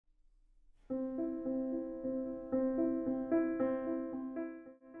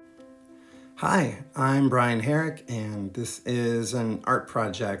Hi, I'm Brian Herrick, and this is an art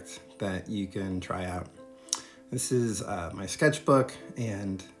project that you can try out. This is my sketchbook,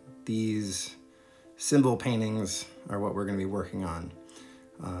 and these symbol paintings are what we're going to be working on.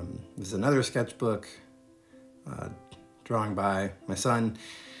 This is another sketchbook, drawing by my son,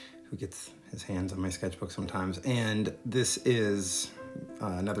 who gets his hands on my sketchbook sometimes, and this is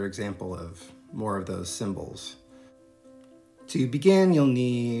another example of more of those symbols. To begin, you'll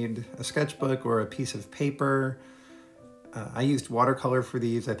need a sketchbook or a piece of paper. I used watercolor for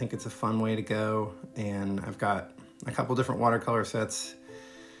these. I think it's a fun way to go, and I've got a couple different watercolor sets.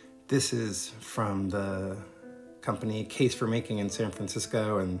 This is from the company Case for Making in San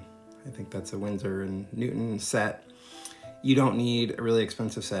Francisco, and I think that's a Winsor & Newton set. You don't need a really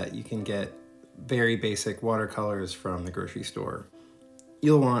expensive set. You can get very basic watercolors from the grocery store.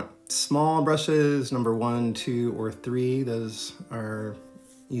 You'll want small brushes, number 1, 2, or 3. Those are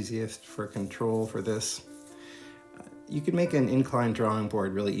easiest for control for this. You can make an inclined drawing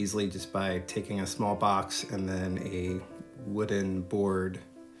board really easily just by taking a small box and then a wooden board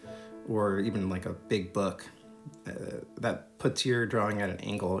or even like a big book. That puts your drawing at an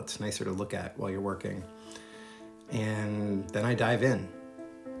angle. It's nicer to look at while you're working. And then I dive in.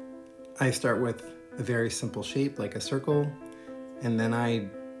 I start with a very simple shape like a circle, and then I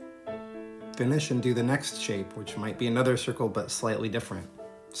finish and do the next shape, which might be another circle but slightly different.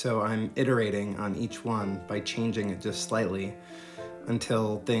 So I'm iterating on each one by changing it just slightly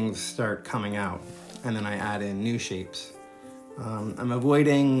until things start coming out, and then I add in new shapes. I'm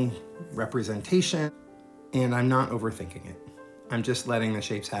avoiding representation, and I'm not overthinking it. I'm just letting the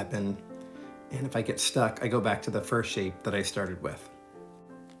shapes happen, and if I get stuck, I go back to the first shape that I started with.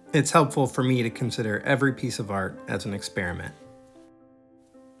 It's helpful for me to consider every piece of art as an experiment.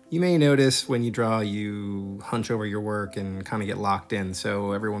 You may notice when you draw, you hunch over your work and kind of get locked in.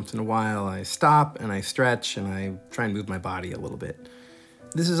 So every once in a while, I stop and I stretch and I try and move my body a little bit.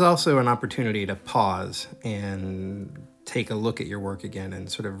 This is also an opportunity to pause and take a look at your work again and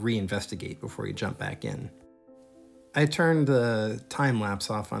sort of reinvestigate before you jump back in. I turned the time lapse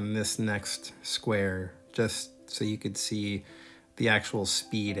off on this next square just so you could see the actual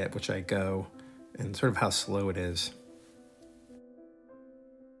speed at which I go and sort of how slow it is.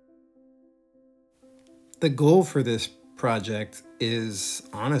 The goal for this project is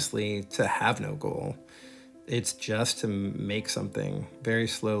honestly to have no goal. It's just to make something very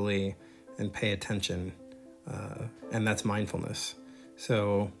slowly and pay attention, and that's mindfulness.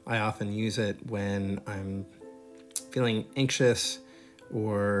 So I often use it when I'm feeling anxious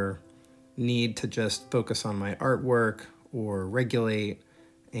or need to just focus on my artwork or regulate,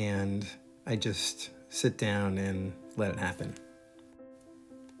 and I just sit down and let it happen.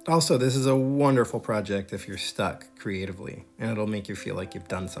 Also, this is a wonderful project if you're stuck creatively, and it'll make you feel like you've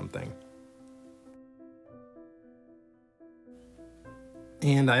done something.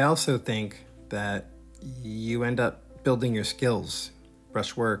 And I also think that you end up building your skills,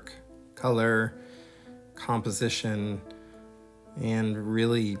 brushwork, color, composition, and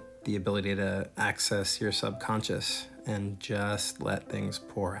really the ability to access your subconscious and just let things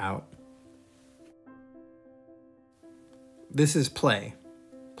pour out. This is play.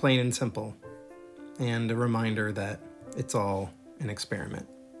 Plain and simple, and a reminder that it's all an experiment.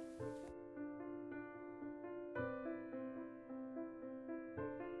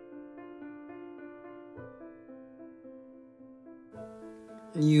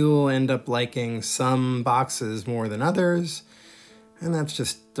 You'll end up liking some boxes more than others, and that's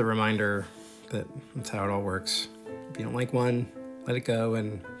just a reminder that that's how it all works. If you don't like one, let it go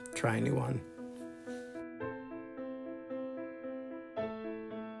and try a new one.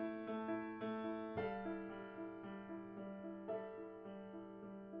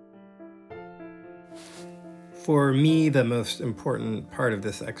 For me, the most important part of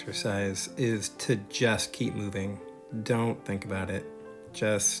this exercise is to just keep moving. Don't think about it.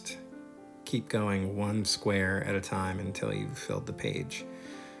 Just keep going one square at a time until you've filled the page.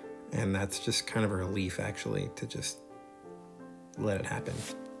 And that's just kind of a relief, actually, to just let it happen.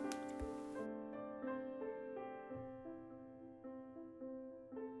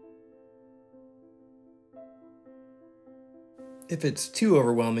 If it's too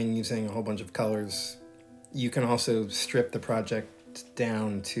overwhelming using a whole bunch of colors, you can also strip the project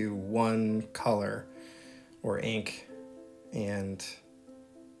down to one color or ink and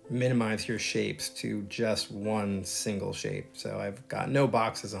minimize your shapes to just one single shape. So I've got no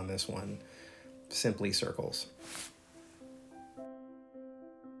boxes on this one, simply circles.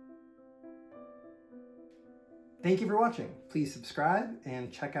 Thank you for watching. Please subscribe and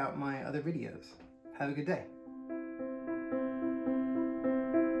check out my other videos. Have a good day.